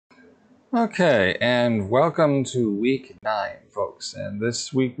Okay, and welcome to week 9, folks. And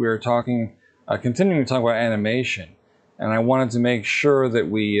this week we're continuing to talk about animation. And I wanted to make sure that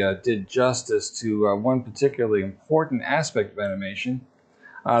we did justice to one particularly important aspect of animation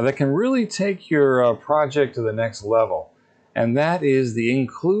that can really take your project to the next level. And that is the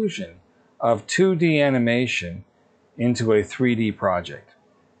inclusion of 2D animation into a 3D project.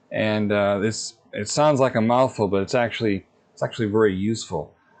 And it sounds like a mouthful, but it's actually very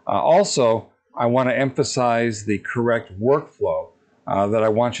useful. Also, I want to emphasize the correct workflow that I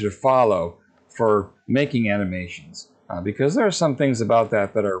want you to follow for making animations, because there are some things about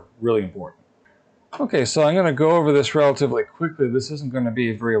that that are really important. Okay, so I'm going to go over this relatively quickly. This isn't going to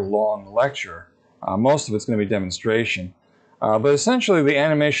be a very long lecture. Most of it's going to be demonstration. But essentially, the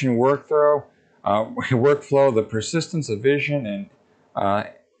animation workflow, the persistence of vision, and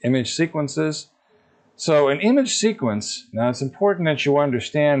image sequences. So an image sequence, now it's important that you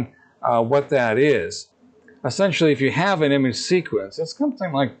understand what that is. Essentially, if you have an image sequence, it's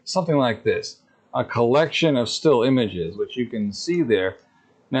something like this, a collection of still images, which you can see there.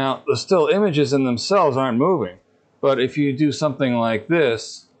 Now, the still images in themselves aren't moving, but if you do something like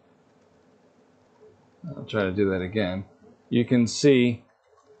this, I'll try to do that again, you can see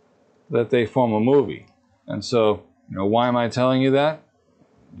that they form a movie. And so, why am I telling you that?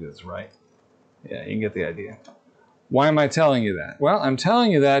 Do this right. Yeah, you can get the idea. Why am I telling you that? Well, I'm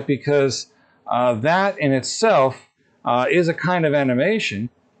telling you that because that in itself is a kind of animation,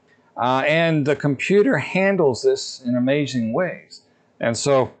 and the computer handles this in amazing ways. And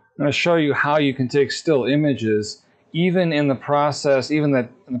so I'm going to show you how you can take still images, even in the process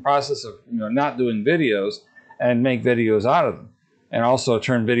of not doing videos, and make videos out of them, and also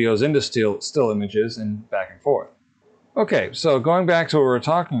turn videos into still images and back and forth. Okay, so going back to what we were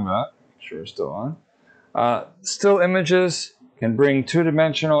talking about. Sure, still on. Still images can bring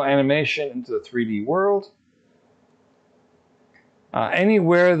two-dimensional animation into the 3D world.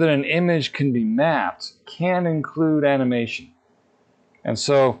 Anywhere that an image can be mapped can include animation. And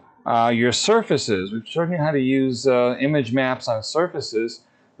so your surfaces, we've shown you how to use image maps on surfaces.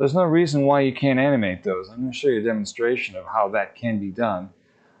 There's no reason why you can't animate those. I'm going to show you a demonstration of how that can be done.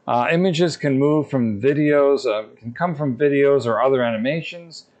 Images can move from videos, can come from videos or other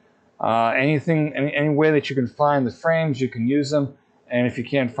animations. Any way that you can find the frames, you can use them. And if you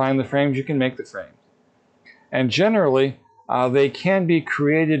can't find the frames, you can make the frames. And generally, they can be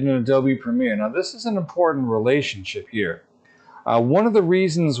created in Adobe Premiere. Now, this is an important relationship here. One of the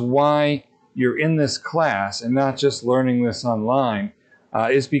reasons why you're in this class and not just learning this online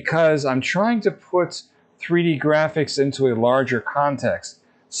is because I'm trying to put 3D graphics into a larger context.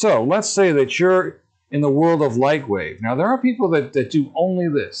 So let's say that you're in the world of Lightwave. Now, there are people that do only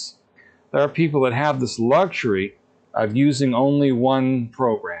this. There are people that have this luxury of using only one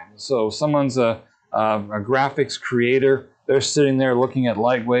program. So someone's a graphics creator. They're sitting there looking at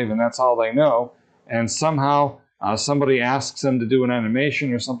Lightwave, and that's all they know. And somehow somebody asks them to do an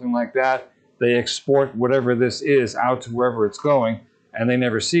animation or something like that. They export whatever this is out to wherever it's going, and they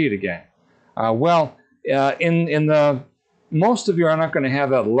never see it again. Most of you are not going to have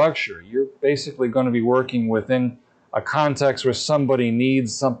that luxury. You're basically going to be working within a context where somebody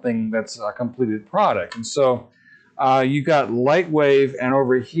needs something that's a completed product. And so you got Lightwave, and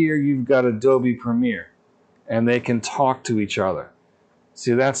over here you've got Adobe Premiere, and they can talk to each other.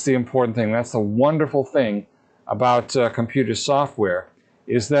 See, that's the important thing. That's the wonderful thing about computer software,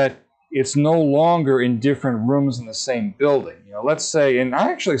 is that it's no longer in different rooms in the same building. Let's say, and I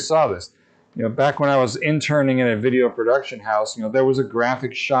actually saw this, back when I was interning in a video production house, there was a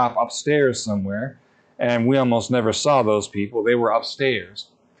graphic shop upstairs somewhere, and we almost never saw those people. They were upstairs.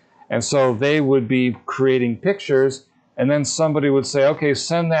 And so they would be creating pictures, and then somebody would say, okay,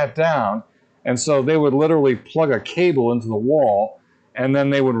 send that down. And so they would literally plug a cable into the wall, and then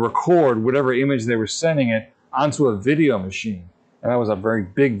they would record whatever image they were sending it onto a video machine. And that was a very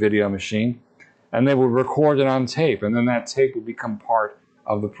big video machine. And they would record it on tape, and then that tape would become part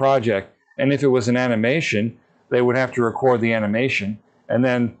of the project. And if it was an animation, they would have to record the animation, and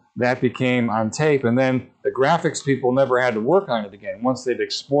then that became on tape, and then the graphics people never had to work on it again. Once they'd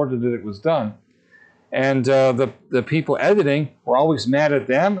exported it, it was done. And the people editing were always mad at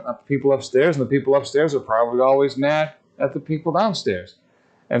them, the people upstairs, and the people upstairs are probably always mad at the people downstairs.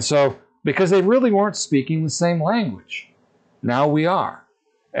 And so, because they really weren't speaking the same language, now we are.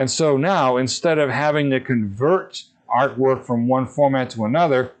 And so now, instead of having to convert artwork from one format to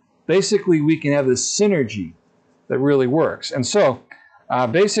another, basically we can have this synergy that really works. And so,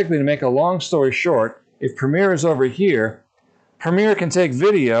 basically, to make a long story short, if Premiere is over here, Premiere can take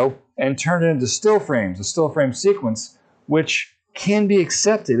video and turn it into still frames, a still frame sequence, which can be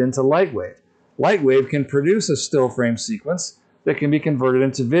accepted into Lightwave. Lightwave can produce a still frame sequence that can be converted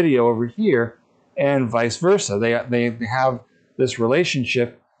into video over here, and vice versa. They have this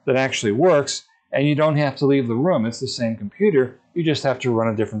relationship that actually works, and you don't have to leave the room. It's the same computer. You just have to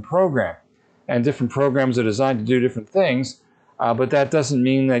run a different program. And different programs are designed to do different things, but that doesn't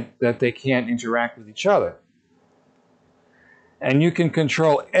mean that they can't interact with each other. And you can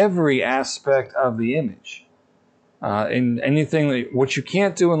control every aspect of the image. In anything, what you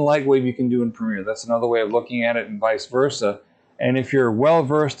can't do in Lightwave, you can do in Premiere. That's another way of looking at it, and vice versa. And if you're well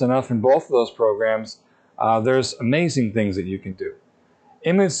versed enough in both of those programs, there's amazing things that you can do.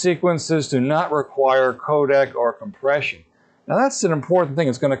 Image sequences do not require codec or compression. Now that's an important thing.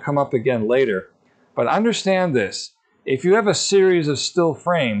 It's going to come up again later. But understand this. If you have a series of still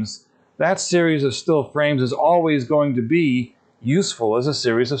frames, that series of still frames is always going to be useful as a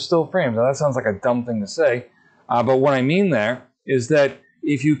series of still frames. Now that sounds like a dumb thing to say, but what I mean there is that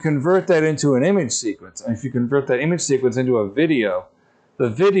if you convert that into an image sequence, and if you convert that image sequence into a video, the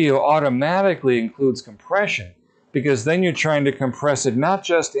video automatically includes compression, because then you're trying to compress it not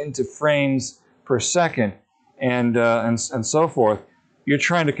just into frames per second and so forth. You're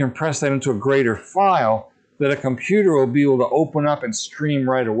trying to compress that into a greater file that a computer will be able to open up and stream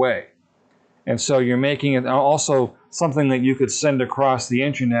right away. And so you're making it also something that you could send across the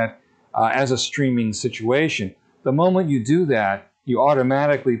internet as a streaming situation. The moment you do that, you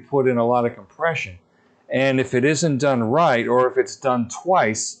automatically put in a lot of compression. And if it isn't done right, or if it's done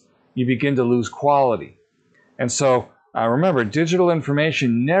twice, you begin to lose quality. And so remember, digital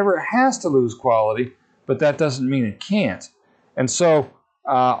information never has to lose quality, but that doesn't mean it can't. And so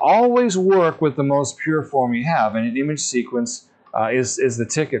always work with the most pure form you have, and an image sequence is the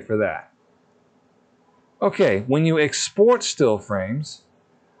ticket for that. Okay, when you export still frames,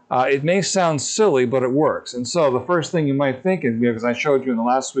 it may sound silly, but it works. And so the first thing you might think is, because I showed you in the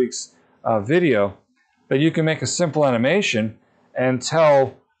last week's video, that you can make a simple animation and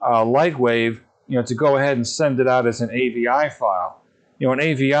tell Lightwave, to go ahead and send it out as an AVI file. An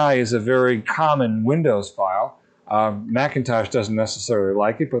AVI is a very common Windows file. Macintosh doesn't necessarily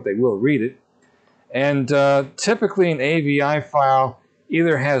like it, but they will read it. And typically an AVI file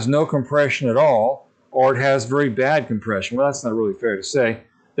either has no compression at all, or it has very bad compression. Well, that's not really fair to say.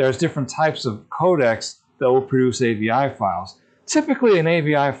 There's different types of codecs that will produce AVI files. Typically, an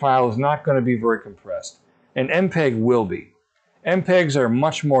AVI file is not going to be very compressed. An MPEG will be. MPEGs are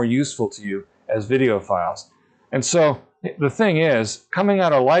much more useful to you as video files. And so the thing is, coming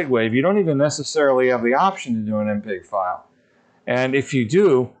out of Lightwave, you don't even necessarily have the option to do an MPEG file. And if you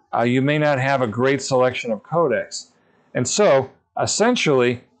do, you may not have a great selection of codecs. And so,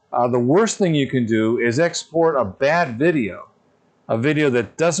 essentially, the worst thing you can do is export a bad video, a video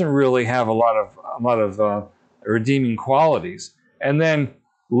that doesn't really have a lot of redeeming qualities, and then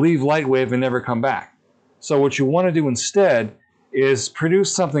leave Lightwave and never come back. So what you want to do instead is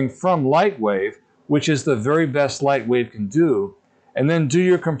produce something from Lightwave, which is the very best Lightwave can do, and then do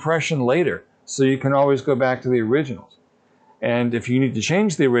your compression later, so you can always go back to the originals. And if you need to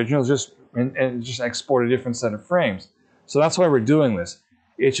change the originals, just export a different set of frames. So that's why we're doing this.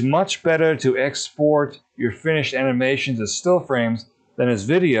 It's much better to export your finished animations as still frames than as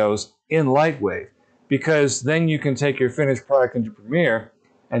videos in Lightwave, because then you can take your finished product into Premiere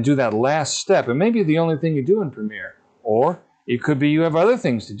and do that last step. It may be the only thing you do in Premiere, or it could be you have other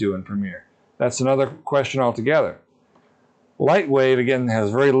things to do in Premiere. That's another question altogether. Lightwave, again, has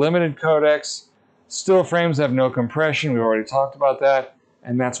very limited codecs. Still frames have no compression. We've already talked about that,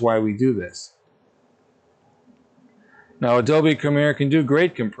 and that's why we do this. Now, Adobe Premiere can do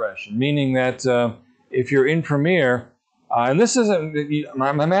great compression, meaning that if you're in Premiere, and this isn't,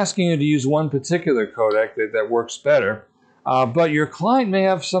 I'm asking you to use one particular codec that works better, but your client may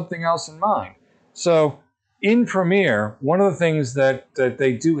have something else in mind. So in Premiere, one of the things that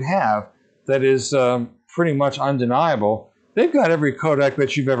they do have that is pretty much undeniable, they've got every codec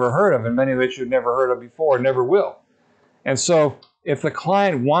that you've ever heard of, and many that you've never heard of before and never will. And so if the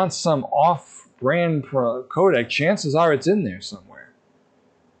client wants some off-brand codec, chances are it's in there somewhere.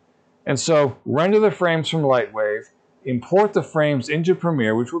 And so render the frames from Lightwave, import the frames into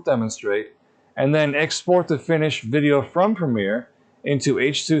Premiere, which we'll demonstrate, and then export the finished video from Premiere into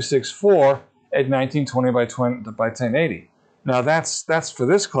H.264 at 1920 by 1080. Now that's for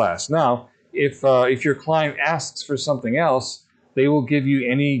this class. Now, if your client asks for something else, they will give you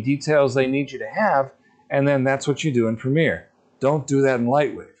any details they need you to have, and then that's what you do in Premiere. Don't do that in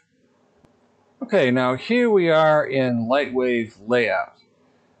Lightwave. Okay, now here we are in Lightwave layout.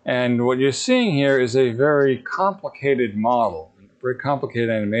 And what you're seeing here is a very complicated model, a very complicated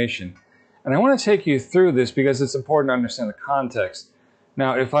animation. And I want to take you through this because it's important to understand the context.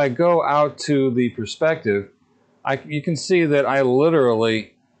 Now, if I go out to the perspective, you can see that I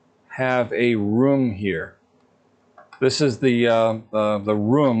literally have a room here. This is the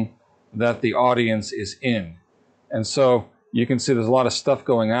room that the audience is in. And so you can see there's a lot of stuff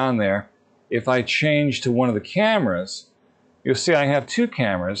going on there. If I change to one of the cameras, you'll see I have two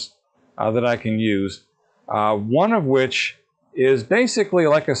cameras that I can use. One of which is basically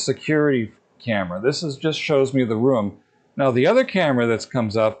like a security camera. This just shows me the room. Now the other camera that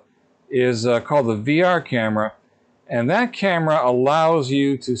comes up is called the VR camera, and that camera allows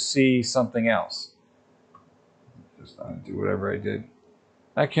you to see something else. Just do whatever I did.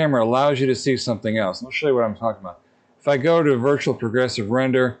 That camera allows you to see something else. I'll show you what I'm talking about. If I go to virtual progressive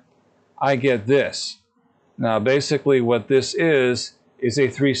render, I get this. Now basically what this is a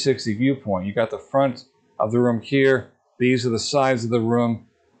 360 viewpoint. You got the front of the room here. These are the sides of the room.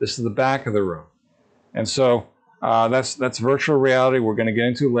 This is the back of the room. And so that's virtual reality we're going to get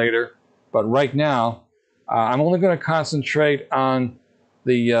into later. But right now, I'm only going to concentrate on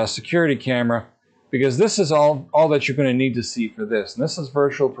the security camera because this is all that you're going to need to see for this. And this is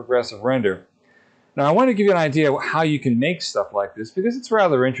virtual progressive render. Now I want to give you an idea of how you can make stuff like this because it's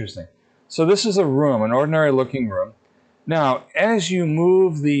rather interesting. So this is a room, an ordinary looking room. Now, as you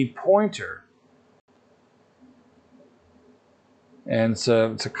move the pointer, and it's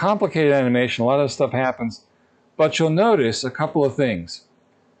a complicated animation, a lot of stuff happens, but you'll notice a couple of things.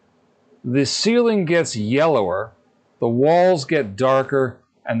 The ceiling gets yellower, the walls get darker,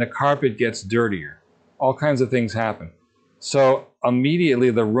 and the carpet gets dirtier. All kinds of things happen. So immediately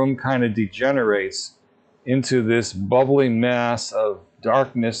the room kind of degenerates into this bubbly mass of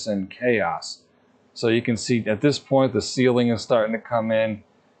darkness and chaos. So you can see at this point the ceiling is starting to come in,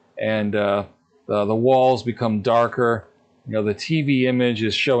 and the walls become darker. You know, the TV image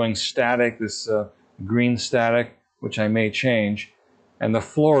is showing static, this green static, which I may change, and the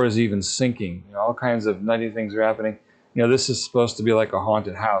floor is even sinking. You know, all kinds of nutty things are happening. You know, this is supposed to be like a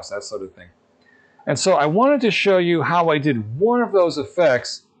haunted house, that sort of thing. And so I wanted to show you how I did one of those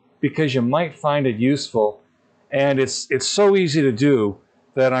effects because you might find it useful, and it's so easy to do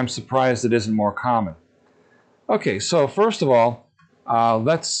that I'm surprised it isn't more common. Okay, so first of all,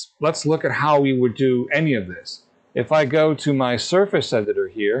 let's look at how we would do any of this. If I go to my surface editor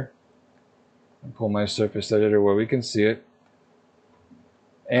here, and pull my surface editor where we can see it,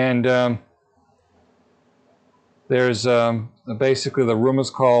 and there's basically the room is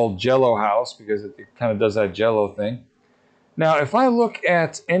called Jello House because it kind of does that Jello thing. Now, if I look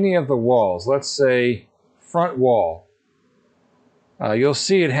at any of the walls, let's say front wall, you'll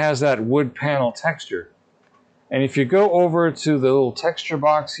see it has that wood panel texture. And if you go over to the little texture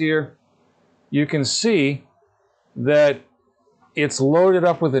box here, you can see that it's loaded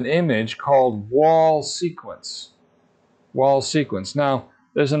up with an image called wall sequence. Wall sequence. Now,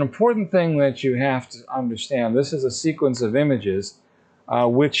 there's an important thing that you have to understand. This is a sequence of images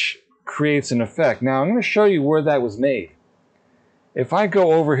which creates an effect. Now, I'm going to show you where that was made. If I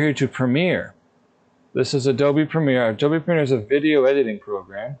go over here to Premiere, this is Adobe Premiere. Adobe Premiere is a video editing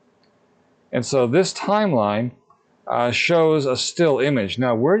program. And so this timeline shows a still image.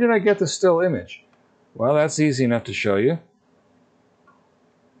 Now, where did I get the still image? Well, that's easy enough to show you.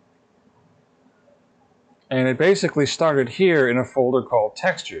 And it basically started here in a folder called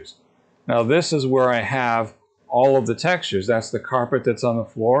Textures. Now, this is where I have all of the textures. That's the carpet that's on the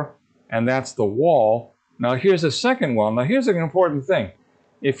floor, and that's the wall. Now, here's a second wall. Now, here's an important thing.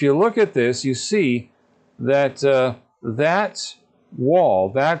 If you look at this, you see that that wall,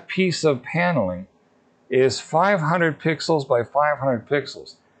 that piece of paneling, is 500 pixels by 500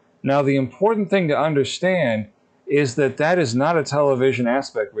 pixels. Now, the important thing to understand is that that is not a television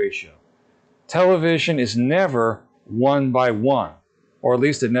aspect ratio. Television is never 1 by 1, or at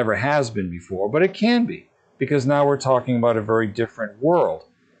least it never has been before, but it can be, because now we're talking about a very different world.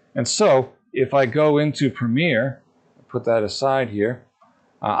 And so, if I go into Premiere, put that aside here,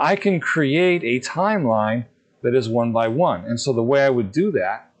 I can create a timeline that is 1 by 1. And so the way I would do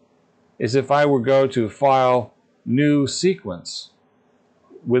that is if I would go to File, New Sequence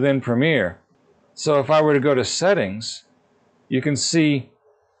within Premiere. So if I were to go to Settings, you can see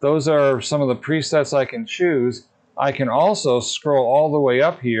those are some of the presets I can choose. I can also scroll all the way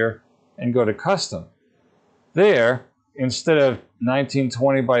up here and go to Custom. There, instead of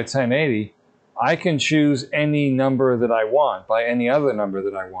 1920 by 1080, I can choose any number that I want by any other number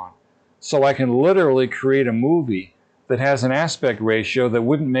that I want. So I can literally create a movie that has an aspect ratio that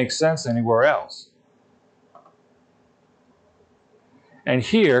wouldn't make sense anywhere else. And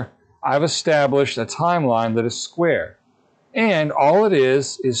here, I've established a timeline that is square. And all it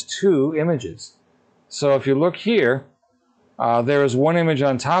is 2 images. So if you look here, there is one image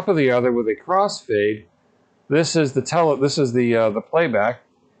on top of the other with a crossfade. This is the playback.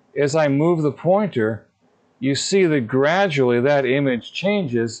 As I move the pointer, you see that gradually that image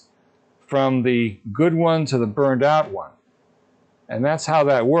changes from the good one to the burned out one. And that's how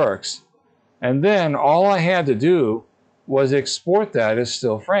that works. And then all I had to do was export that as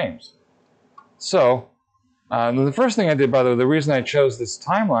still frames. So the first thing I did, by the way, the reason I chose this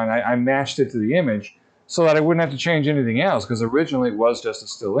timeline, I matched it to the image so that I wouldn't have to change anything else, because originally it was just a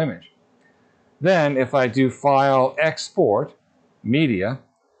still image. Then if I do File, Export, Media,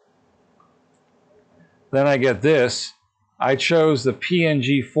 then I get this. I chose the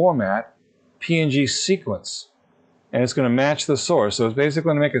PNG format, PNG sequence, and it's going to match the source. So it's basically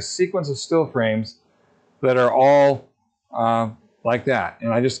going to make a sequence of still frames that are all like that.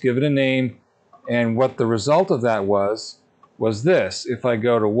 And I just give it a name, and what the result of that was this. If I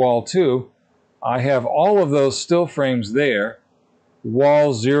go to Wall 2, I have all of those still frames there,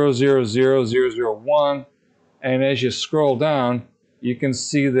 Wall 000001, and as you scroll down, you can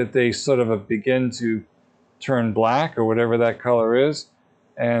see that they sort of begin to turn black, or whatever that color is,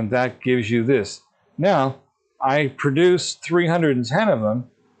 and that gives you this. Now, I produced 310 of them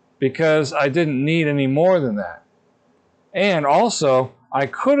because I didn't need any more than that. And also, I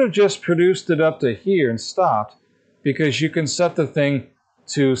could have just produced it up to here and stopped, because you can set the thing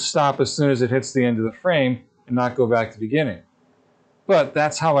to stop as soon as it hits the end of the frame and not go back to the beginning. But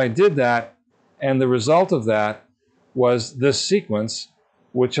that's how I did that, and the result of that was this sequence,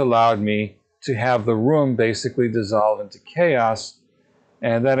 which allowed me to have the room basically dissolve into chaos.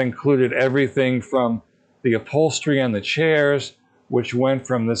 And that included everything from the upholstery on the chairs, which went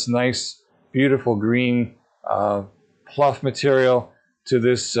from this nice, beautiful green pluff material to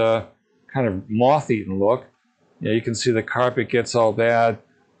this kind of moth-eaten look. You can see the carpet gets all bad,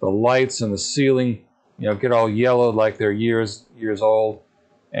 the lights and the ceiling, get all yellowed like they're years old,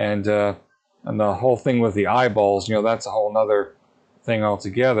 and the whole thing with the eyeballs, that's a whole nother thing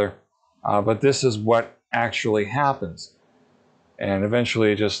altogether. But this is what actually happens, and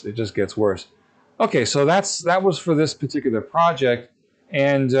eventually it just gets worse. Okay, so that was for this particular project,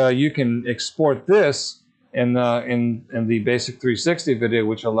 and you can export this in the Basic 360 video,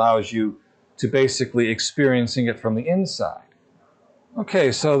 which allows you to basically experiencing it from the inside.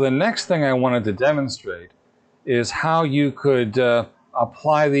 Okay, so the next thing I wanted to demonstrate is how you could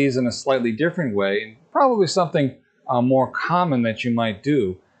apply these in a slightly different way, and probably something more common that you might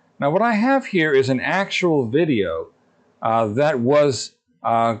do. Now, what I have here is an actual video that was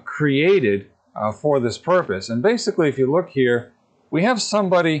created for this purpose. And basically, if you look here, we have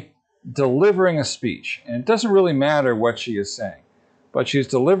somebody delivering a speech. And it doesn't really matter what she is saying, but she's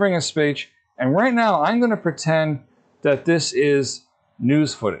delivering a speech. And right now, I'm going to pretend that this is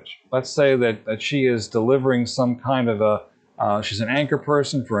news footage. Let's say that she is delivering some kind of she's an anchor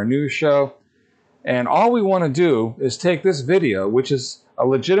person for a news show. And all we want to do is take this video, which is a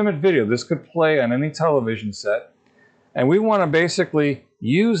legitimate video. This could play on any television set. And we want to basically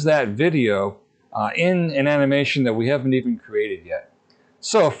use that video in an animation that we haven't even created yet.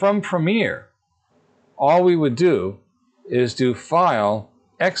 So from Premiere, all we would do is do File,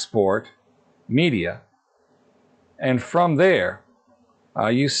 Export, Media. And from there,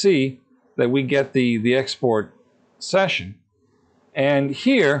 you see that we get the export session. And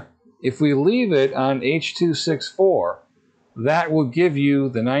here, if we leave it on H.264, that will give you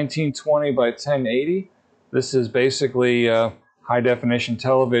the 1920 by 1080. This is basically high definition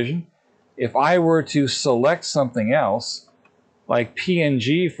television. If I were to select something else, like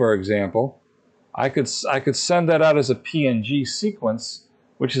PNG, for example, I could send that out as a PNG sequence,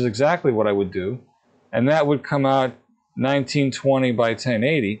 which is exactly what I would do, and that would come out 1920 by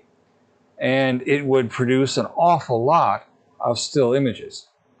 1080, and it would produce an awful lot of still images.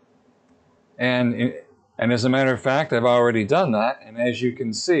 And as a matter of fact, I've already done that, and as you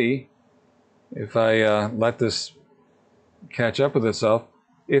can see, if I let this catch up with itself,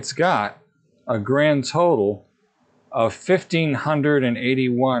 it's got a grand total of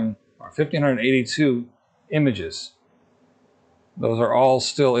 1,581 or 1,582 images. Those are all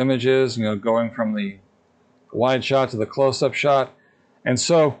still images, going from the wide shot to the close-up shot. And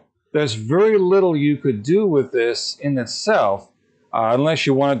so there's very little you could do with this in itself, unless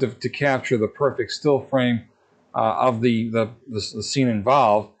you wanted to capture the perfect still frame of the scene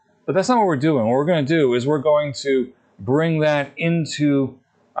involved. But that's not what we're doing. What we're going to do is we're going to bring that into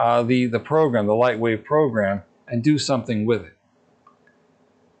the program, the Lightwave program, and do something with it.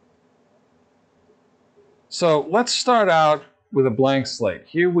 So let's start out with a blank slate.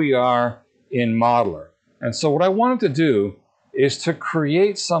 Here we are in Modeler. And so what I wanted to do is to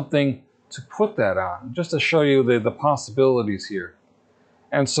create something to put that on, just to show you the possibilities here.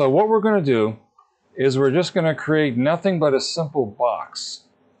 And so what we're going to do is we're just going to create nothing but a simple box,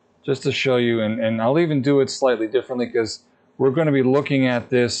 just to show you, and I'll even do it slightly differently because we're going to be looking at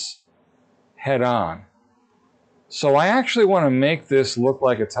this head on. So I actually want to make this look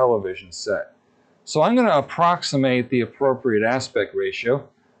like a television set. So I'm going to approximate the appropriate aspect ratio,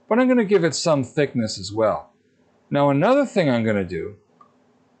 but I'm going to give it some thickness as well. Now another thing I'm going to do,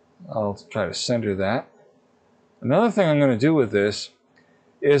 I'll try to center that. Another thing I'm going to do with this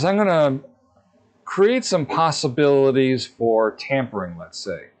is I'm going to create some possibilities for tampering, let's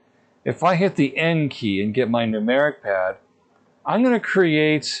say. If I hit the N key and get my numeric pad, I'm going to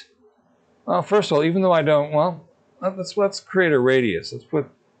create, well, first of all, even though I don't, well, let's create a radius.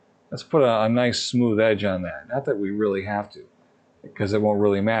 Let's put a nice smooth edge on that. Not that we really have to, because it won't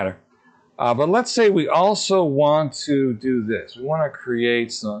really matter. But let's say we also want to do this. We want to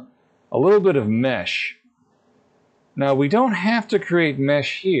create a little bit of mesh. Now we don't have to create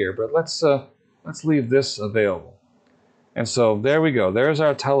mesh here, but let's leave this available. And so there we go. There's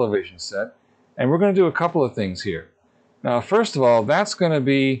our television set, and we're going to do a couple of things here. Now, first of all, that's going to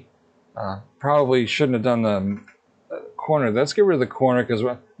be probably shouldn't have done the corner. Let's get rid of the corner because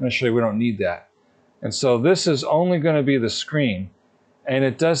I'm going to show you we don't need that. And so this is only going to be the screen. And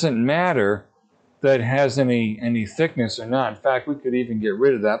it doesn't matter that it has any thickness or not. In fact, we could even get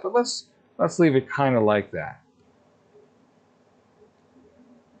rid of that, but let's leave it kind of like that.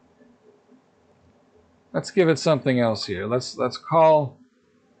 Let's give it something else here. We'll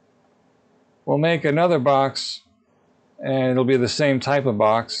make another box, and it'll be the same type of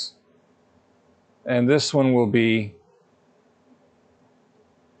box. And this one will be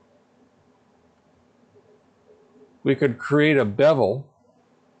we could create a bevel.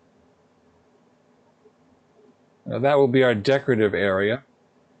 Now that will be our decorative area.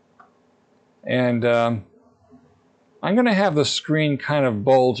 And I'm going to have the screen kind of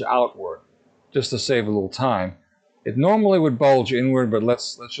bulge outward, just to save a little time. It normally would bulge inward, but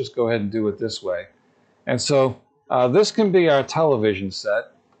let's just go ahead and do it this way. And so this can be our television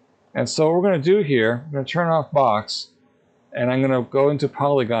set. And so what we're going to do here, I'm going to turn off box, and I'm going to go into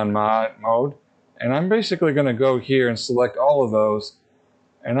polygon mode. And I'm basically going to go here and select all of those.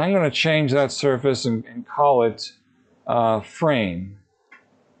 And I'm going to change that surface and call it frame,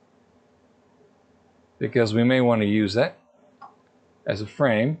 because we may want to use that as a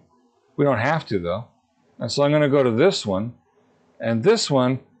frame. We don't have to though. And so I'm going to go to this one, and this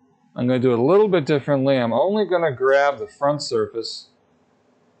one I'm going to do it a little bit differently. I'm only going to grab the front surface.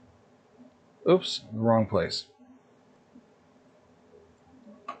 Oops, wrong place.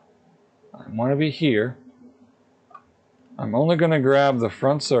 I want to be here. I'm only going to grab the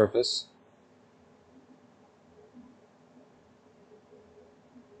front surface.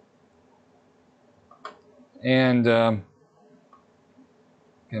 And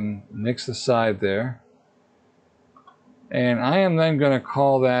can nix the side there. And I am then going to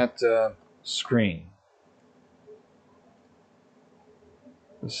call that screen.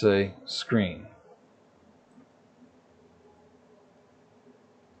 Let's say screen.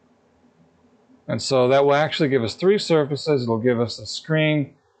 And so that will actually give us three surfaces. It'll give us the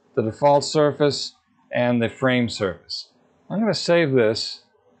screen, the default surface, and the frame surface. I'm going to save this.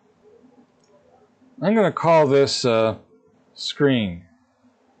 I'm going to call this screen.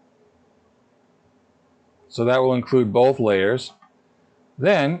 So that will include both layers.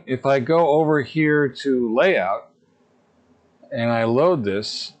 Then, if I go over here to layout, and I load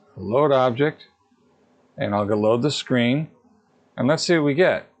this, load object, and I'll go load the screen, and let's see what we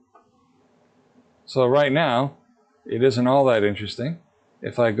get. So right now, it isn't all that interesting.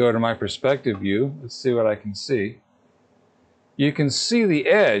 If I go to my perspective view, let's see what I can see. You can see the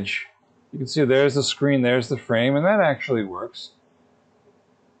edge. You can see there's the screen, there's the frame, and that actually works.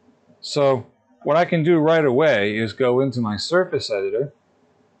 So what I can do right away is go into my surface editor,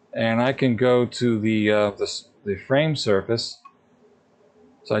 and I can go to the frame surface.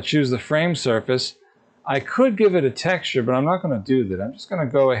 So I choose the frame surface. I could give it a texture, but I'm not going to do that. I'm just going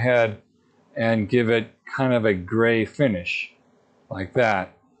to go ahead and give it kind of a gray finish, like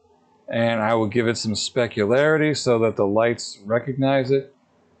that. And I will give it some specularity so that the lights recognize it.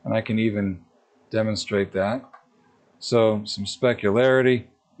 And I can even demonstrate that. So some specularity,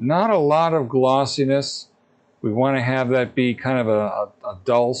 not a lot of glossiness. We want to have that be kind of a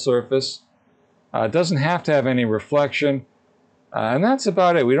dull surface. It doesn't have to have any reflection. And that's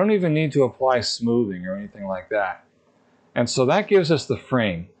about it. We don't even need to apply smoothing or anything like that. And so that gives us the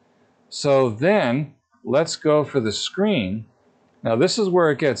frame. So then let's go for the screen. Now this is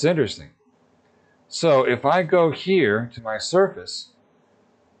where it gets interesting. So if I go here to my surface,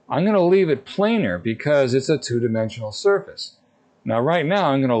 I'm going to leave it planar because it's a two-dimensional surface. Now right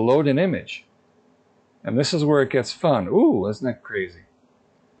now I'm going to load an image. And this is where it gets fun. Ooh, isn't that crazy?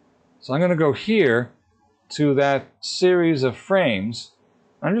 So I'm going to go here to that series of frames.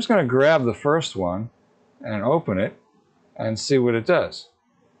 I'm just going to grab the first one and open it and see what it does.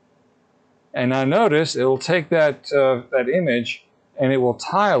 And now notice it will take that, that image and it will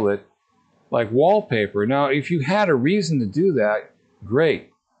tile it like wallpaper. Now if you had a reason to do that,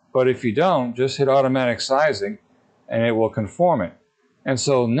 great. But if you don't, just hit automatic sizing and it will conform it. And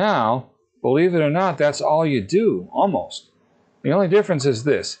so now, believe it or not, that's all you do, almost. The only difference is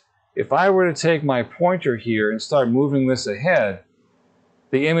this. If I were to take my pointer here and start moving this ahead,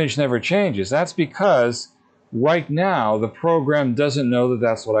 the image never changes. That's because right now the program doesn't know that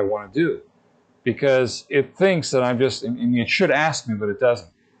that's what I want to do. Because it thinks that I'm just, I mean, it should ask me, but it doesn't.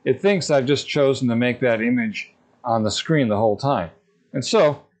 It thinks I've just chosen to make that image on the screen the whole time. And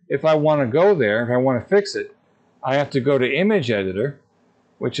so, if I want to go there, if I want to fix it, I have to go to Image Editor,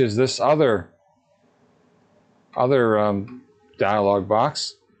 which is this other dialog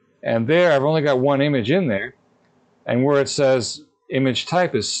box. And there, I've only got one image in there. And where it says image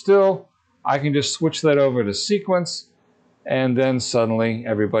type is still, I can just switch that over to sequence, and then suddenly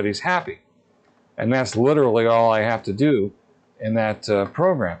everybody's happy. And that's literally all I have to do in that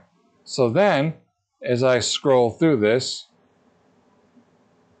program. So then, as I scroll through this,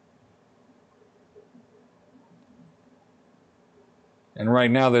 and right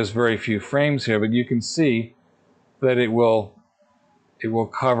now there's very few frames here, but you can see that it will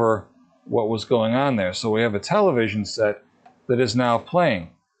cover what was going on there. So we have a television set that is now playing.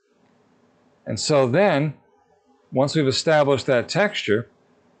 And so then, once we've established that texture,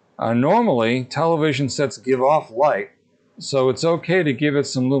 normally television sets give off light, so it's okay to give it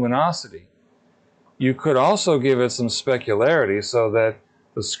some luminosity. You could also give it some specularity so that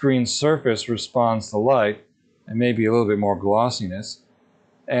the screen surface responds to light and maybe a little bit more glossiness.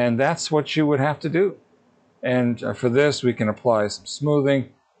 And that's what you would have to do. And for this, we can apply some smoothing.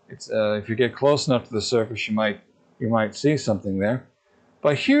 It's, if you get close enough to the surface, you might see something there.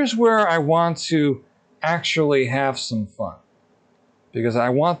 But here's where I want to actually have some fun, because I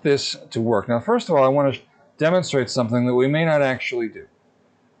want this to work. Now, first of all, I want to demonstrate something that we may not actually do.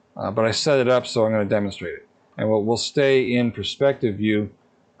 But I set it up, so I'm going to demonstrate it. And we'll stay in perspective view,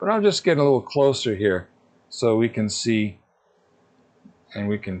 but I'll just get a little closer here so we can see, and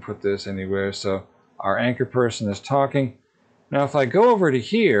we can put this anywhere. So our anchor person is talking. Now, if I go over to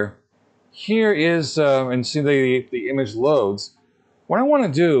here, here is, and see the image loads. What I want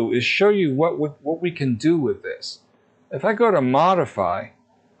to do is show you what we can do with this. If I go to Modify,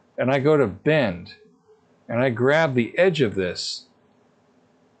 and I go to Bend, and I grab the edge of this,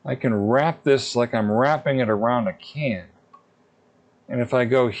 I can wrap this like I'm wrapping it around a can. And if I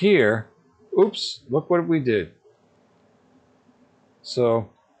go here, oops, look what we did. So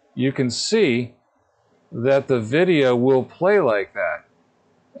you can see that the video will play like that.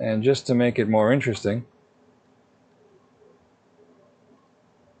 And just to make it more interesting,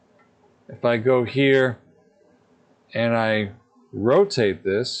 if I go here and I rotate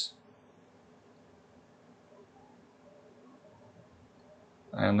this,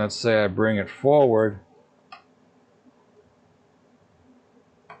 and let's say I bring it forward,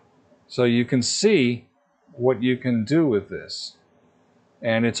 so you can see what you can do with this.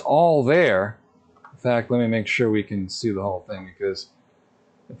 And it's all there. In fact, let me make sure we can see the whole thing, because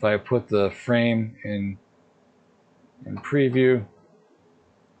if I put the frame in preview,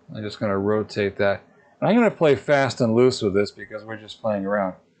 I'm just going to rotate that. And I'm going to play fast and loose with this because we're just playing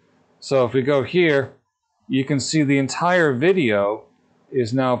around. So if we go here, you can see the entire video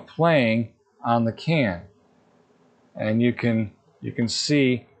is now playing on the can. And you can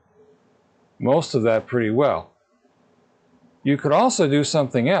see most of that pretty well. You could also do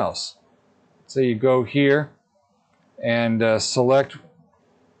something else. Say you go here and select,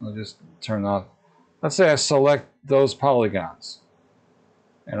 I'll just turn off. Let's say I select those polygons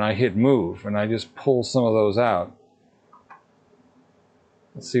and I hit move and I just pull some of those out.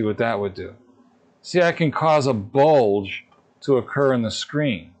 Let's see what that would do. See, I can cause a bulge to occur in the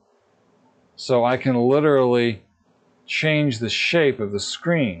screen. So I can literally change the shape of the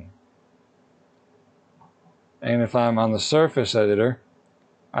screen. And if I'm on the surface editor,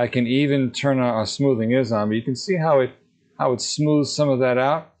 I can even turn on smoothing is on, but you can see how it smooths some of that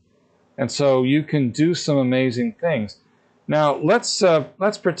out. And so you can do some amazing things. Now let's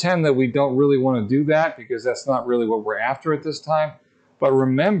pretend that we don't really want to do that, because that's not really what we're after at this time. But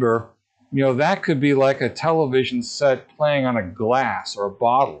remember, you know, that could be like a television set playing on a glass or a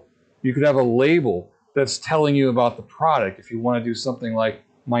bottle. You could have a label that's telling you about the product if you want to do something like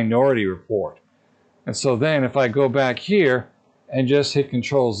Minority Report. And so then if I go back here and just hit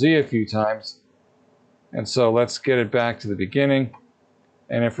Control Z a few times, and so let's get it back to the beginning.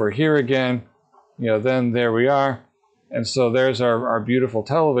 And if we're here again, then there we are. And so there's our beautiful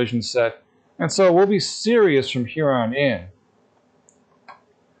television set. And so we'll be serious from here on in.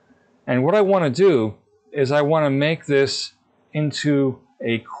 And what I want to do is I want to make this into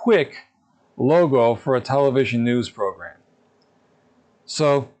a quick logo for a television news program.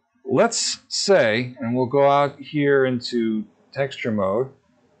 So let's say, and we'll go out here into texture mode,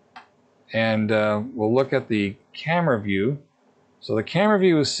 and we'll look at the camera view. So the camera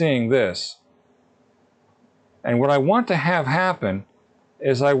view is seeing this. And what I want to have happen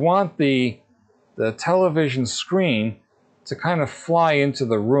is I want the television screen to kind of fly into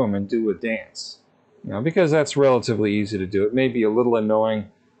the room and do a dance. Because that's relatively easy to do. It may be a little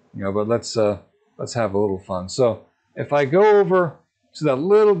annoying, but let's have a little fun. So if I go over to that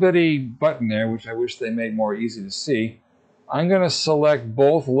little bitty button there, which I wish they made more easy to see, I'm going to select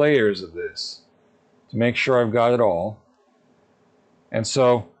both layers of this to make sure I've got it all. And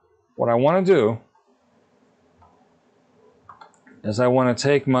so what I want to do is I want to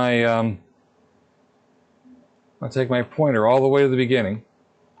take my pointer all the way to the beginning.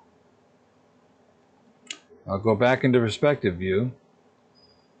 I'll go back into perspective view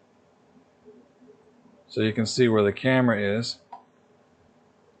so you can see where the camera is.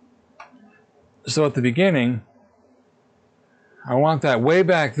 So at the beginning, I want that way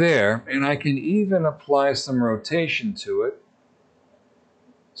back there, and I can even apply some rotation to it.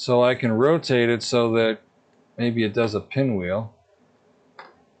 So I can rotate it so that maybe it does a pinwheel.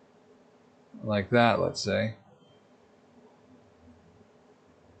 Like that, let's say.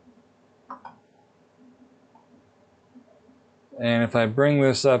 And if I bring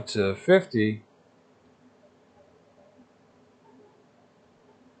this up to 50,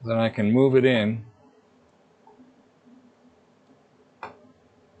 then I can move it in.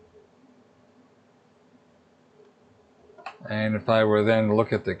 And if I were then to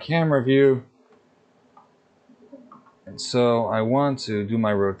look at the camera view, and so I want to do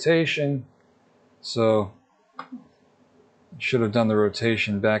my rotation. So I should have done the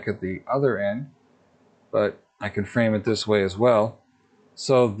rotation back at the other end, but I can frame it this way as well.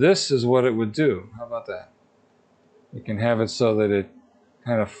 So this is what it would do. How about that? You can have it so that it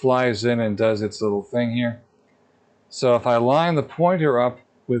kind of flies in and does its little thing here. So if I line the pointer up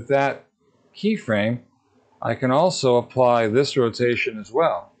with that keyframe, I can also apply this rotation as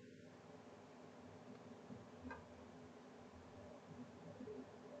well.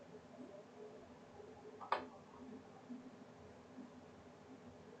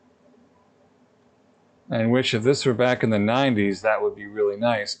 And which, if this were back in the 90s, that would be really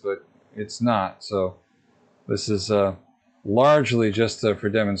nice, but it's not. So this is largely just for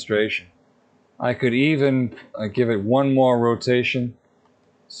demonstration. I could even give it one more rotation.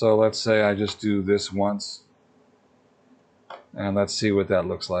 So let's say I just do this once. And let's see what that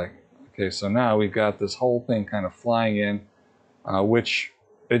looks like. Okay, so now we've got this whole thing kind of flying in, which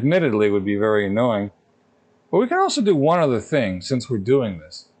admittedly would be very annoying. But we can also do one other thing since we're doing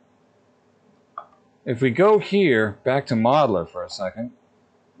this. If we go here, back to Modeler for a second,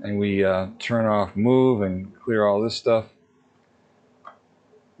 and we turn off Move and clear all this stuff,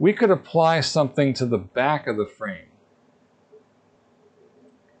 we could apply something to the back of the frame.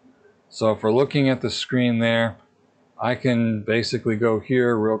 So if we're looking at the screen there, I can basically go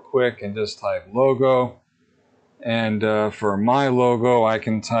here real quick and just type logo. And for my logo, I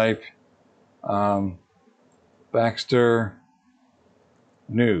can type Baxter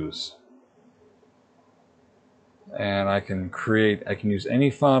News. And I can use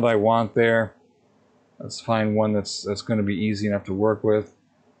any font I want there. Let's find one that's going to be easy enough to work with.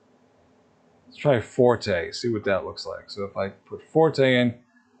 Let's try Forte, see what that looks like. So if I put Forte in,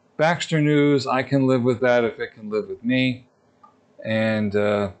 Baxter News, I can live with that if it can live with me. And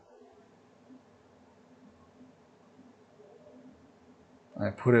I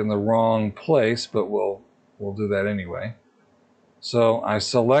put it in the wrong place, but we'll do that anyway. So I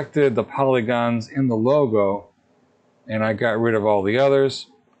selected the polygons in the logo, and I got rid of all the others.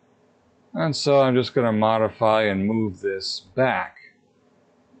 And so I'm just going to modify and move this back.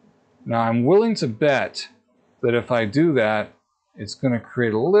 Now I'm willing to bet that if I do that, it's going to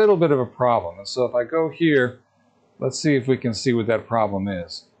create a little bit of a problem. And so if I go here, let's see if we can see what that problem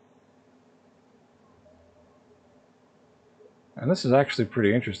is. And this is actually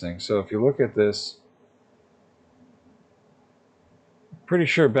pretty interesting. So if you look at this, I'm pretty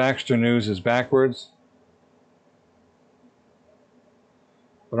sure Baxter News is backwards.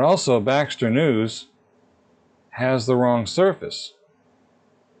 But also Baxter News has the wrong surface.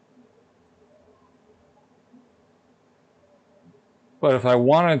 But if I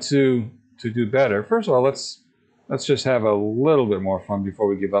wanted to do better, first of all, let's just have a little bit more fun before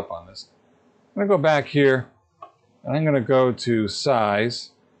we give up on this. I'm going to go back here, and I'm going to go to size.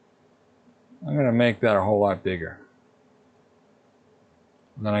 I'm going to make that a whole lot bigger.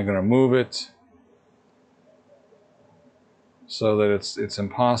 And then I'm going to move it so that it's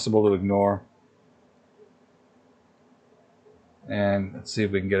impossible to ignore. And let's see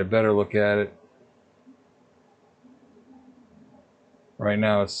if we can get a better look at it. Right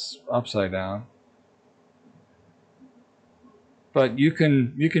now it's upside down. But you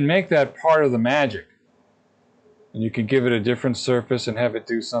can make that part of the magic. And you can give it a different surface and have it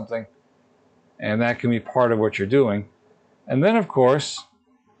do something. And that can be part of what you're doing. And then, of course,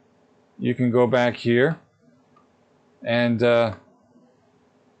 you can go back here and just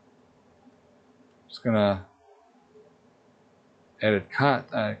going to edit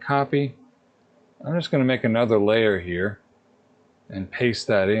copy. I'm just going to make another layer here and paste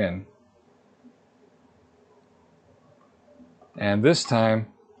that in. And this time,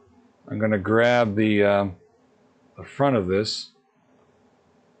 I'm going to grab the front of this,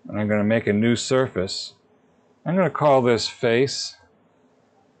 and I'm going to make a new surface. I'm going to call this face,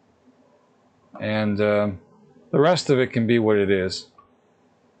 and the rest of it can be what it is.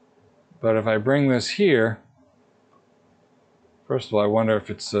 But if I bring this here, first of all, I wonder if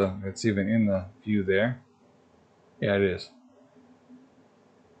it's even in the view there. Yeah, it is.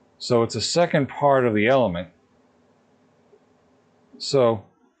 So it's a second part of the element. So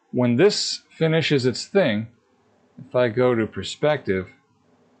when this finishes its thing, if I go to perspective,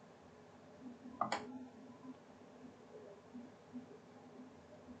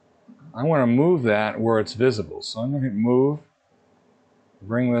 I want to move that where it's visible. So I'm going to hit move,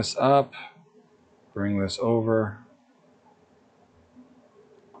 bring this up, bring this over.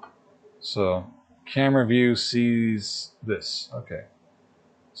 So camera view sees this. Okay.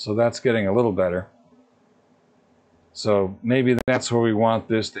 So that's getting a little better. So maybe that's where we want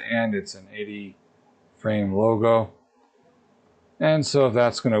this to end. It's an 80 frame logo. And so if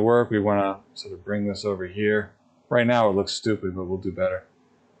that's going to work, we want to sort of bring this over here. Right now it looks stupid, but we'll do better.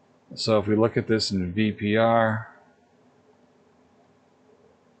 So if we look at this in VPR,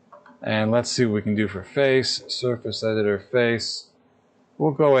 and let's see what we can do for face, surface editor face.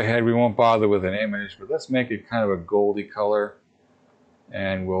 We'll go ahead, we won't bother with an image, but let's make it kind of a goldy color.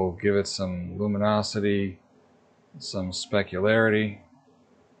 And we'll give it some luminosity, some specularity,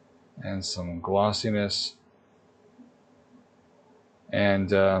 and some glossiness,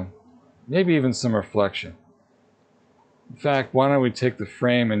 and maybe even some reflection. In fact, why don't we take the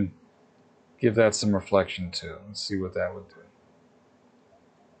frame and give that some reflection too. Let's see what that would do.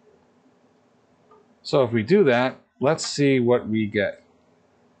 So if we do that, let's see what we get.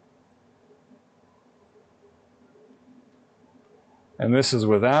 And this is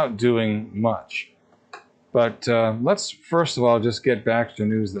without doing much. But let's first of all just get Baxter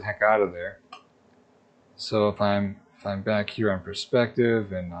News the heck out of there. So if I'm back here on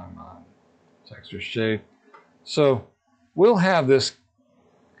perspective and I'm on texture shade, so we'll have this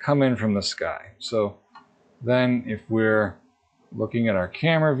come in from the sky. So then if we're looking at our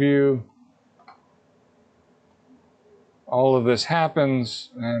camera view, all of this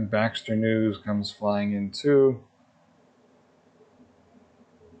happens and Baxter News comes flying in too.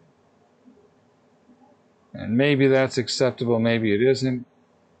 And maybe that's acceptable, maybe it isn't,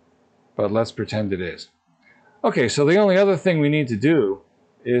 but let's pretend it is. Okay, so the only other thing we need to do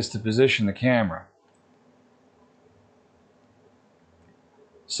is to position the camera.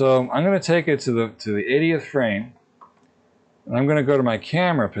 So I'm going to take it to the 80th frame, and I'm going to go to my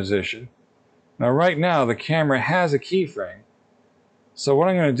camera position. Now right now the camera has a keyframe. So what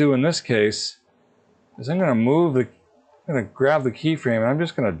I'm going to do in this case is I'm going to grab the keyframe and I'm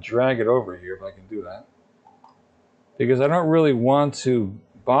just going to drag it over here if I can do that. Because I don't really want to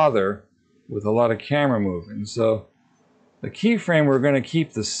bother with a lot of camera movement. So the keyframe we're going to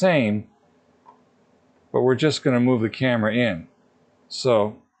keep the same, but we're just going to move the camera in.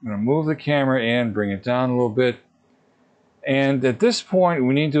 So I'm going to move the camera in, bring it down a little bit. And at this point,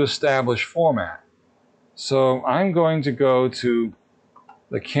 we need to establish format. So I'm going to go to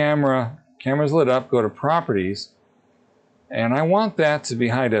the camera's lit up, go to properties, and I want that to be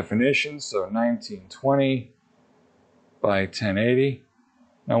high definition, so 1920 by 1080.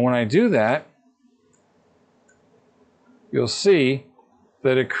 Now when I do that, you'll see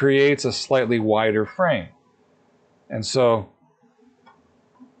that it creates a slightly wider frame. And so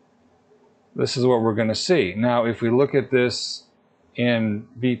this is what we're going to see. Now if we look at this in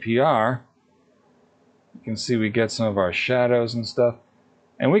VPR, you can see we get some of our shadows and stuff.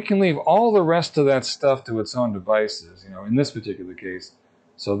 And we can leave all the rest of that stuff to its own devices, you know, in this particular case.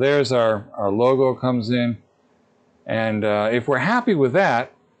 So there's our logo comes in. And if we're happy with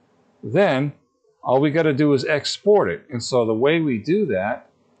that, then all we got to do is export it. And so the way we do that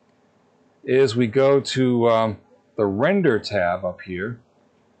is we go to the Render tab up here.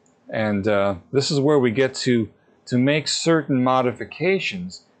 And this is where we get to make certain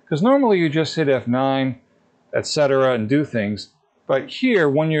modifications. Because normally you just hit F9, etc., and do things. But here,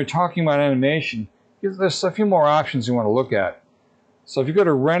 when you're talking about animation, there's a few more options you want to look at. So if you go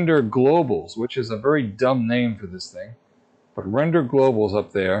to Render Globals, which is a very dumb name for this thing, but Render Globals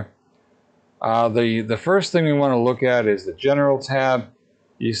up there, the first thing we want to look at is the General tab.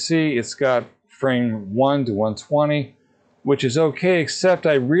 You see it's got frame 1 to 120, which is okay, except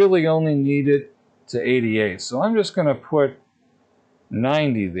I really only need it to 88. So I'm just going to put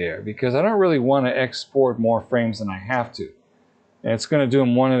 90 there, because I don't really want to export more frames than I have to. And it's going to do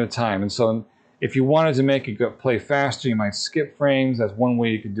them one at a time. And so if you wanted to make it go play faster, you might skip frames. That's one way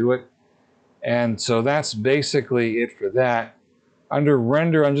you could do it. And so that's basically it for that. Under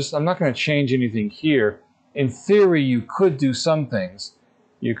render, I'm not going to change anything here. In theory, you could do some things.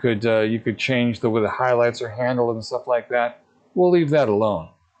 You could change the way the highlights are handled and stuff like that. We'll leave that alone.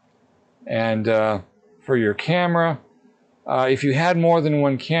 And for your camera, if you had more than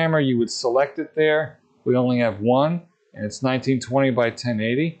one camera, you would select it there. We only have one, and it's 1920 by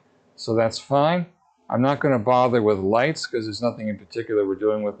 1080, so that's fine. I'm not going to bother with lights because there's nothing in particular we're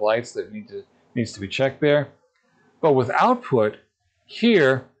doing with lights that needs to be checked there. But with output,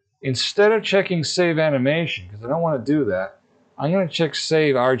 here, instead of checking Save Animation, because I don't want to do that, I'm going to check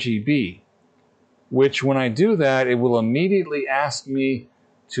Save RGB, which when I do that, it will immediately ask me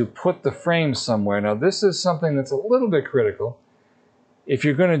to put the frame somewhere. Now, this is something that's a little bit critical. If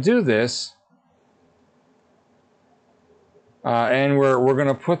you're going to do this, and we're going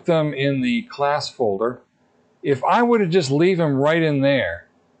to put them in the class folder, if I were to just leave them right in there,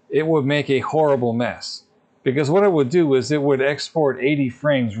 it would make a horrible mess. Because what it would do is it would export 80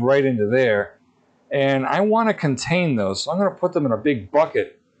 frames right into there, and I want to contain those, so I'm going to put them in a big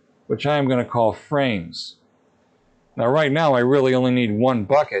bucket, which I am going to call frames. Now right now I really only need one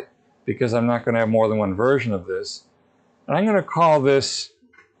bucket because I'm not going to have more than one version of this. And I'm going to call this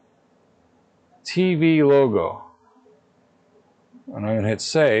TV logo. And I'm going to hit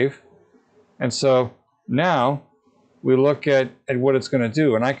save. And so now we look at what it's going to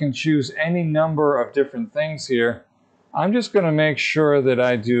do. And I can choose any number of different things here. I'm just going to make sure that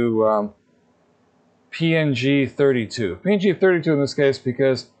I do PNG 32. PNG 32 in this case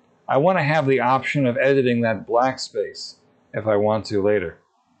because I want to have the option of editing that black space if I want to later.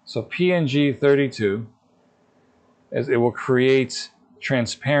 So PNG 32, as it will create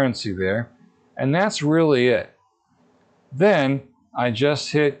transparency there, and that's really it. Then I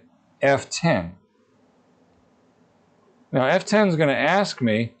just hit F10. Now F10 is going to ask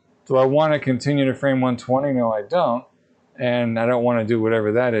me, do I want to continue to frame 120? No, I don't. And I don't want to do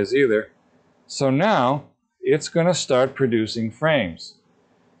whatever that is either. So now it's going to start producing frames.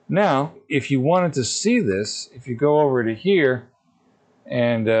 Now, if you wanted to see this, if you go over to here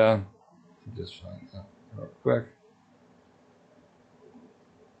and just find that real quick.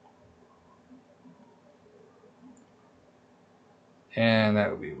 And that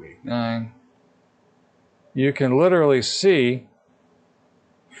would be week 9. You can literally see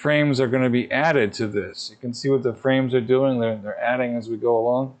frames are going to be added to this. You can see what the frames are doing. They're adding as we go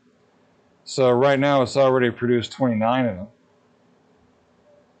along. So right now it's already produced 29 of them.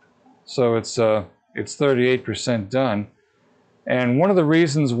 So it's 38% done. And one of the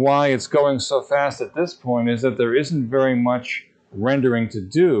reasons why it's going so fast at this point is that there isn't very much rendering to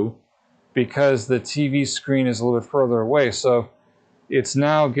do because the TV screen is a little bit further away. So it's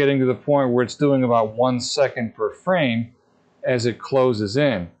now getting to the point where it's doing about 1 second per frame as it closes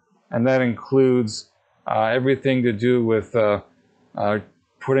in. And that includes everything to do with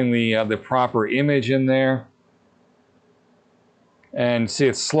putting the proper image in there. And see,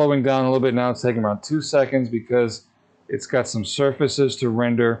 it's slowing down a little bit now. It's taking around 2 seconds because it's got some surfaces to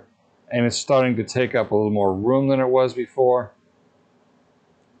render and it's starting to take up a little more room than it was before.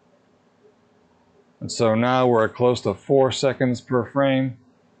 And so now we're at close to 4 seconds per frame.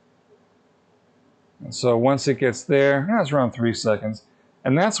 And so once it gets there, it's around 3 seconds.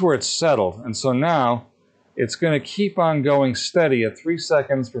 And that's where it's settled. And so now it's going to keep on going steady at 3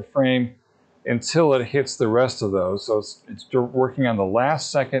 seconds per frame until it hits the rest of those. So it's working on the last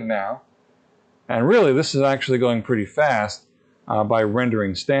second now. And really, this is actually going pretty fast by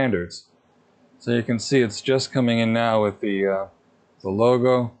rendering standards. So you can see it's just coming in now with the the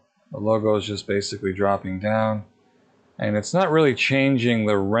logo. The logo is just basically dropping down. And it's not really changing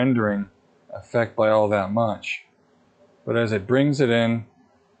the rendering effect by all that much. But as it brings it in,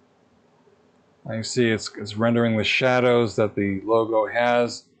 you see it's rendering the shadows that the logo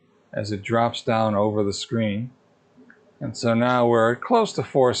has as it drops down over the screen. And so now we're close to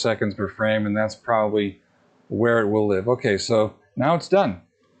 4 seconds per frame, and that's probably where it will live. Okay, so now it's done.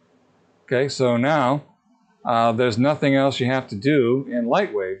 Okay, so now there's nothing else you have to do in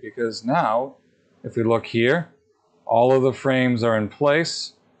Lightwave, because now, if we look here, all of the frames are in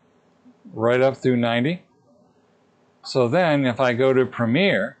place right up through 90. So then if I go to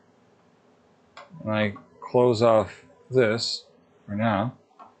Premiere, and I close off this for now.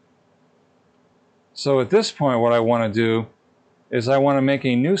 So at this point, what I want to do is I want to make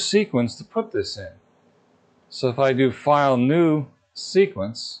a new sequence to put this in. So if I do File, New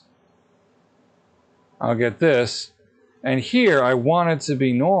Sequence, I'll get this. And here I want it to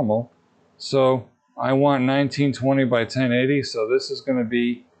be normal. So I want 1920 by 1080. So this is going to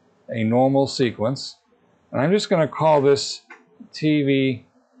be a normal sequence. And I'm just going to call this TV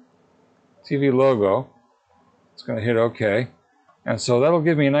logo. It's going to hit OK. And so that'll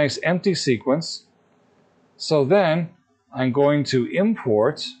give me a nice empty sequence. So then I'm going to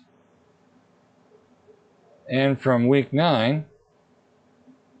import, and from week 9,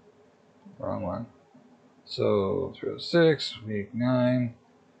 wrong one, so 306, week 9,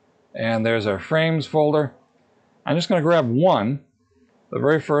 and there's our frames folder. I'm just going to grab one, the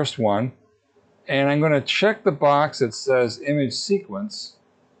very first one, and I'm going to check the box that says image sequence,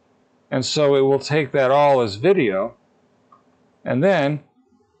 and so it will take that all as video, and then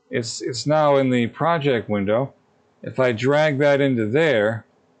it's now in the project window. If I drag that into there,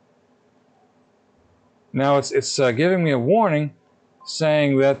 now it's giving me a warning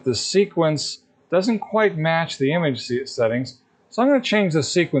saying that the sequence doesn't quite match the image settings, so I'm going to change the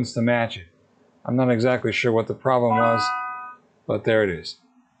sequence to match it. I'm not exactly sure what the problem was, but there it is.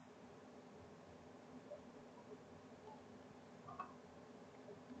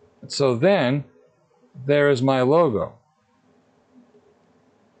 So then, there is my logo.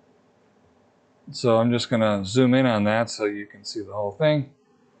 So I'm just going to zoom in on that so you can see the whole thing.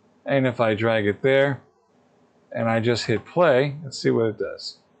 And if I drag it there, and I just hit play, let's see what it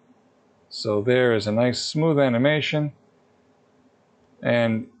does. So there is a nice smooth animation.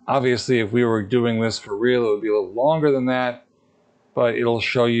 And obviously if we were doing this for real, it would be a little longer than that. But it'll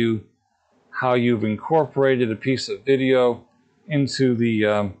show you how you've incorporated a piece of video into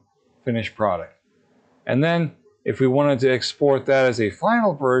the finished product. And then if we wanted to export that as a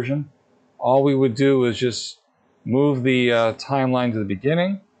final version, all we would do is just move the timeline to the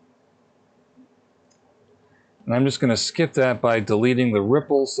beginning. And I'm just going to skip that by deleting the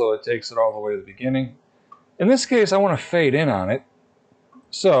ripple so it takes it all the way to the beginning. In this case, I want to fade in on it.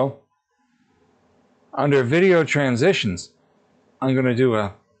 So, under Video Transitions, I'm going to do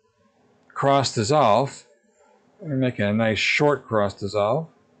a cross dissolve. I'm making a nice short cross dissolve.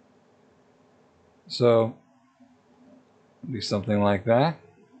 So, it'll be something like that.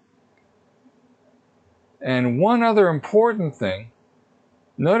 And one other important thing,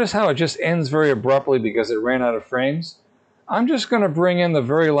 notice how it just ends very abruptly because it ran out of frames. I'm just going to bring in the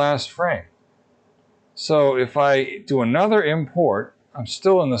very last frame. So if I do another import, I'm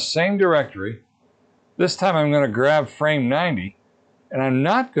still in the same directory. This time I'm going to grab frame 90, and I'm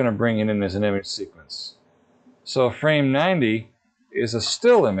not going to bring it in as an image sequence. So frame 90 is a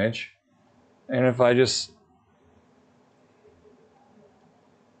still image, and if I just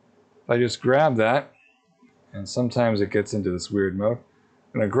grab that, and sometimes it gets into this weird mode,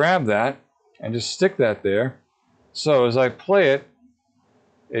 I'm going to grab that and just stick that there. So as I play it,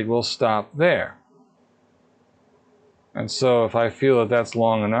 it will stop there. And so if I feel that that's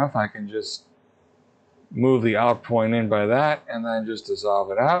long enough, I can just move the out point in by that and then just dissolve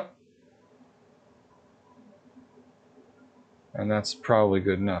it out. And that's probably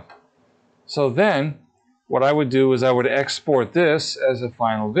good enough. So then what I would do is I would export this as a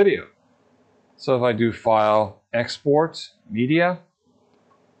final video. So if I do File, Export, Media,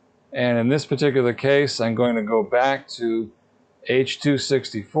 and in this particular case, I'm going to go back to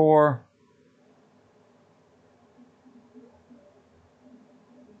H.264.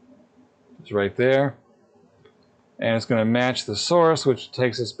 It's right there. And it's going to match the source, which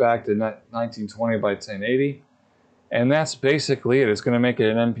takes us back to 1920 by 1080. And that's basically it. It's going to make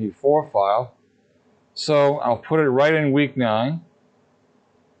it an MP4 file. So I'll put it right in week 9.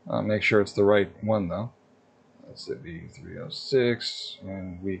 I'll make sure it's the right one though. That's the V306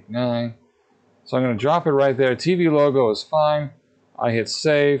 and week 9. So I'm going to drop it right there. TV logo is fine. I hit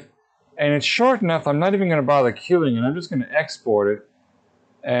save. And it's short enough, I'm not even going to bother queuing it. I'm just going to export it.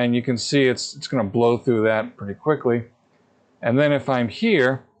 and you can see it's going to blow through that pretty quickly. And then if I'm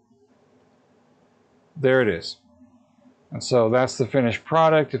here, there it is. And so that's the finished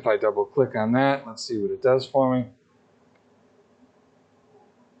product. If I double click on that, let's see what it does for me.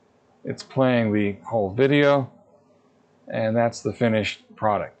 It's playing the whole video, and that's the finished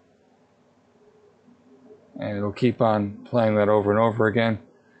product. And it'll keep on playing that over and over again.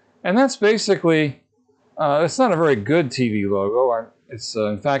 And that's basically, it's not a very good TV logo. It's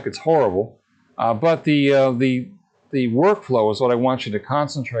in fact, it's horrible. But the workflow is what I want you to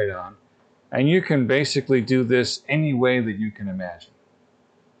concentrate on. And you can basically do this any way that you can imagine.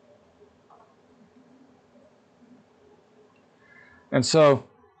 And so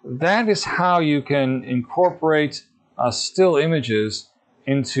that is how you can incorporate still images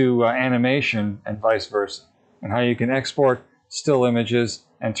into animation and vice versa, and how you can export still images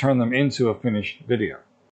and turn them into a finished video.